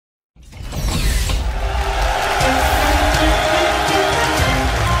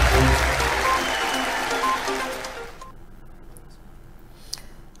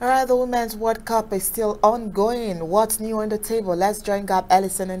While the Women's World Cup is still ongoing, what's new on the table? Let's join Gab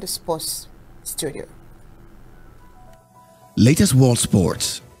Ellison in the sports studio. Latest world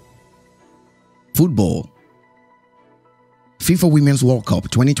sports. Football. FIFA Women's World Cup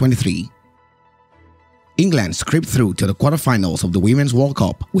 2023. England scraped through to the quarterfinals of the Women's World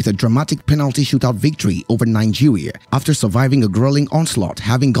Cup with a dramatic penalty shootout victory over Nigeria after surviving a grueling onslaught,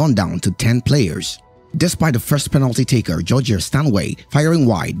 having gone down to 10 players. Despite the first penalty taker, Georgia Stanway, firing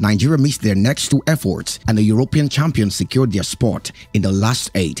wide, Nigeria missed their next two efforts and the European champions secured their spot in the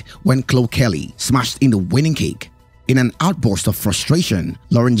last 8 when Chloe Kelly smashed in the winning kick. In an outburst of frustration,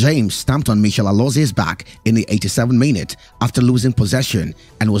 Lauren James stamped on Michelle Alozzi's back in the 87th minute after losing possession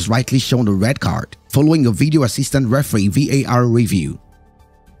and was rightly shown a red card, following a video assistant referee VAR review.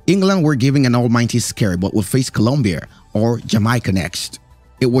 England were giving an almighty scare but would face Colombia or Jamaica next.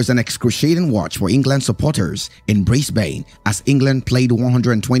 It was an excruciating watch for England supporters in Brisbane as England played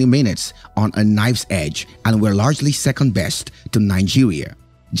 120 minutes on a knife's edge and were largely second best to Nigeria.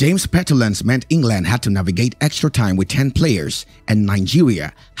 James' petulance meant England had to navigate extra time with 10 players, and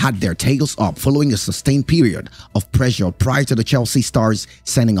Nigeria had their tails up following a sustained period of pressure prior to the Chelsea Stars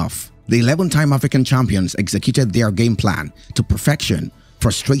sending off. The 11-time African champions executed their game plan to perfection,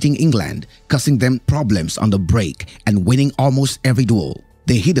 frustrating England, causing them problems on the break and winning almost every duel.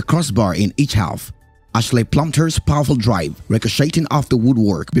 They hit the crossbar in each half. Ashley Plumpter's powerful drive ricocheting off the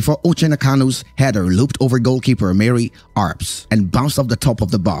woodwork before Uche Nakanu's header looped over goalkeeper Mary Arps and bounced off the top of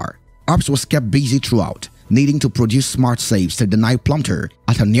the bar. Arps was kept busy throughout, needing to produce smart saves to deny Plumpter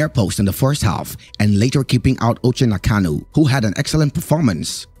at a near post in the first half and later keeping out Uche Nakanu, who had an excellent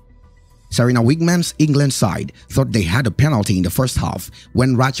performance. Serena Wigman's England side thought they had a penalty in the first half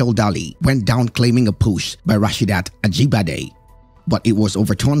when Rachel Daly went down claiming a push by Rashidat Ajibade, but it was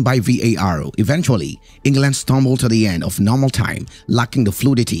overturned by VAR. Eventually, England stumbled to the end of normal time, lacking the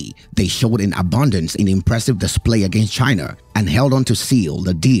fluidity they showed in abundance in impressive display against China, and held on to seal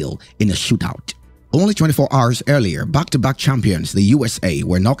the deal in a shootout. Only 24 hours earlier, back-to-back champions the USA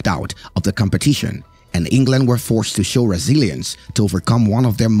were knocked out of the competition, and England were forced to show resilience to overcome one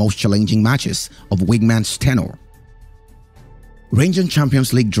of their most challenging matches of Wigman's tenure. Rangers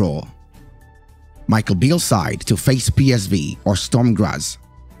Champions League draw. Michael Beale's side to face PSV or Storm Graz.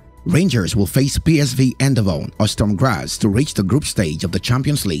 Rangers will face PSV Eindhoven or Storm Graz to reach the group stage of the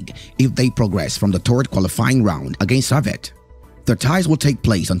Champions League if they progress from the third qualifying round against Servette. The ties will take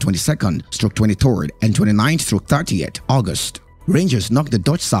place on 22nd/23rd and 29th/30th August. Rangers knocked the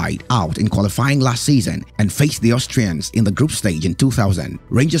Dutch side out in qualifying last season and faced the Austrians in the group stage in 2000.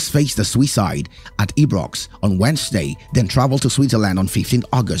 Rangers faced the Swiss side at Ibrox on Wednesday, then traveled to Switzerland on 15th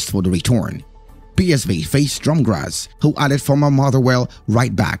August for the return. PSV faced Storm Graz, who added former Motherwell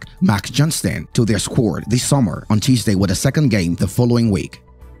right back Max Johnston to their squad this summer on Tuesday with a second game the following week.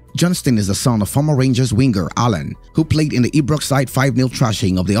 Johnston is the son of former Rangers winger Alan, who played in the Ibrox side 5-0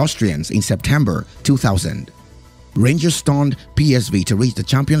 thrashing of the Austrians in September 2000. Rangers stunned PSV to reach the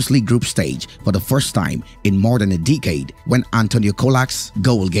Champions League group stage for the first time in more than a decade when Antonio Kolak's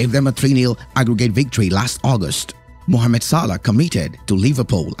goal gave them a 3-0 aggregate victory last August. Mohamed Salah committed to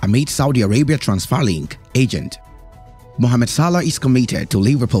Liverpool amid Saudi Arabia transfer link agent. Mohamed Salah is committed to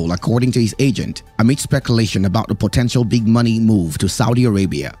Liverpool according to his agent amid speculation about the potential big money move to Saudi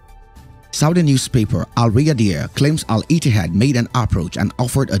Arabia. Saudi newspaper Al Riyadiyah claims Al Ittihad made an approach and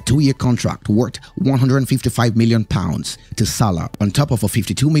offered a 2-year contract worth £155 million to Salah on top of a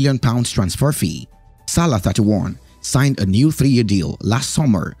 £52 million transfer fee. Salah, 31, signed a new 3-year deal last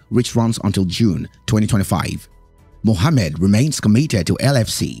summer which runs until June 2025. Mohamed remains committed to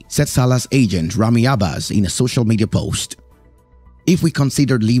LFC, said Salah's agent Rami Abbas in a social media post. If we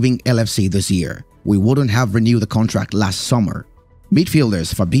considered leaving LFC this year, we wouldn't have renewed the contract last summer.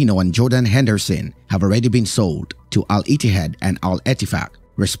 Midfielders Fabinho and Jordan Henderson have already been sold to Al Ittihad and Al Ettifaq,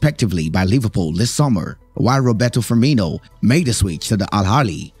 respectively, by Liverpool this summer, while Roberto Firmino made the switch to the Al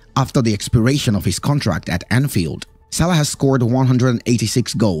Ahly after the expiration of his contract at Anfield. Salah has scored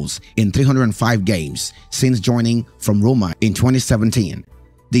 186 goals in 305 games since joining from Roma in 2017.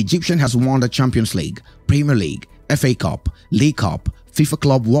 The Egyptian has won the Champions League, Premier League, FA Cup, League Cup, FIFA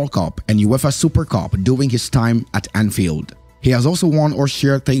Club World Cup and UEFA Super Cup during his time at Anfield. He has also won or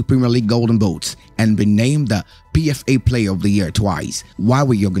shared 3 Premier League Golden Boots and been named the PFA Player of the Year twice while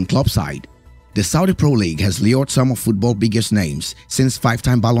with Jurgen Klopp's side. The Saudi Pro League has lured some of football's biggest names since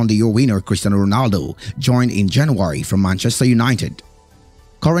 5-time Ballon d'Or winner Cristiano Ronaldo joined in January from Manchester United.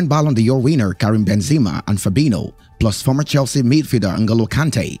 Current Ballon d'Or winner Karim Benzema and Fabinho, plus former Chelsea midfielder N'Golo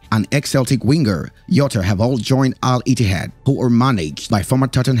Kante and ex-Celtic winger Yotter have all joined Al Ittihad, who are managed by former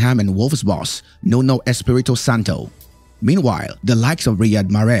Tottenham and Wolves boss Nuno Espirito Santo. Meanwhile, the likes of Riyad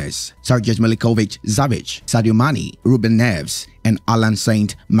Mahrez, Sergej Milinkovic-Savic, Sadio Mane, Ruben Neves, and Alan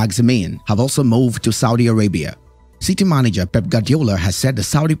Saint-Maximin have also moved to Saudi Arabia. City manager Pep Guardiola has said the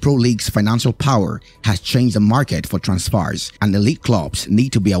Saudi Pro League's financial power has changed the market for transfers, and elite clubs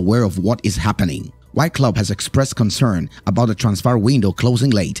need to be aware of what is happening. White Club has expressed concern about the transfer window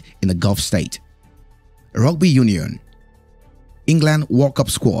closing late in the Gulf state. Rugby Union. England World Cup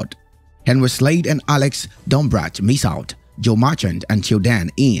squad. Henry Slade and Alex Dombrach miss out. Joe Marchant and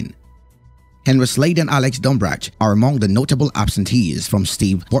Tilden in. Henry Slade and Alex Dombrach are among the notable absentees from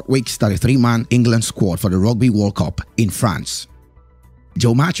Steve Borthwick's 33-man England squad for the Rugby World Cup in France.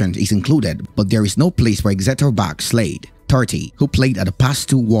 Joe Marchant is included, but there is no place for Exeter back Slade, 30, who played at the past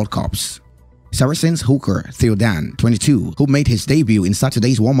 2 World Cups. Saracens hooker Theodan, 22, who made his debut in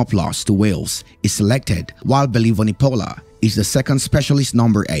Saturday's warm-up loss to Wales, is selected, while Billy Vunipola is the second specialist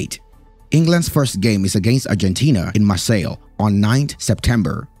number 8. England's first game is against Argentina in Marseille on 9th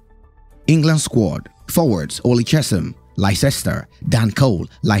September. England squad. Forwards Oli Chesham, Leicester, Dan Cole,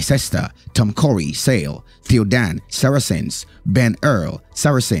 Leicester, Tom Corey, Sale, Theodan, Saracens, Ben Earl,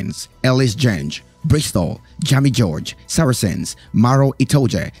 Saracens, Ellis Genge, Bristol, Jamie George, Saracens, Maro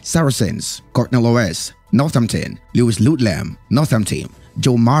Itoje, Saracens, Courtney Loes, Northampton, Lewis Ludlam, Northampton,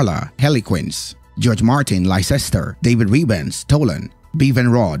 Joe Marler, Harlequins, George Martin, Leicester, David Rebens, Tolan, Bevan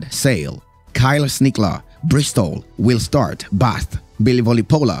Rod, Sale, Kyle Snickler, Bristol, Will Start, Bath, Billy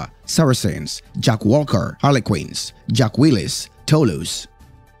Vunipola, Saracens, Jack Walker, Harlequins, Jack Willis, Toulouse.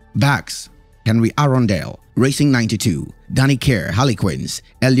 Backs: Henry Arundel, Racing 92, Danny Kerr, Harlequins,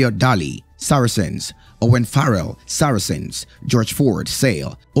 Elliot Daly, Saracens, Owen Farrell, Saracens, George Ford,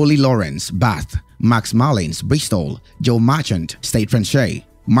 Sale, Oli Lawrence, Bath, Max Malins, Bristol, Joe Marchant, Stade Francais,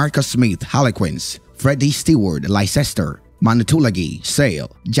 Marcus Smith, Harlequins, Freddie Stewart, Leicester, Manu Tulagi,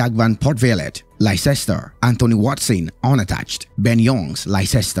 Sale, Jack Van Portvelet, Leicester, Anthony Watson, unattached, Ben Youngs,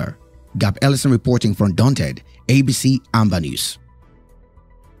 Leicester. Gab Ellison reporting from Daunted, ABC Amba News.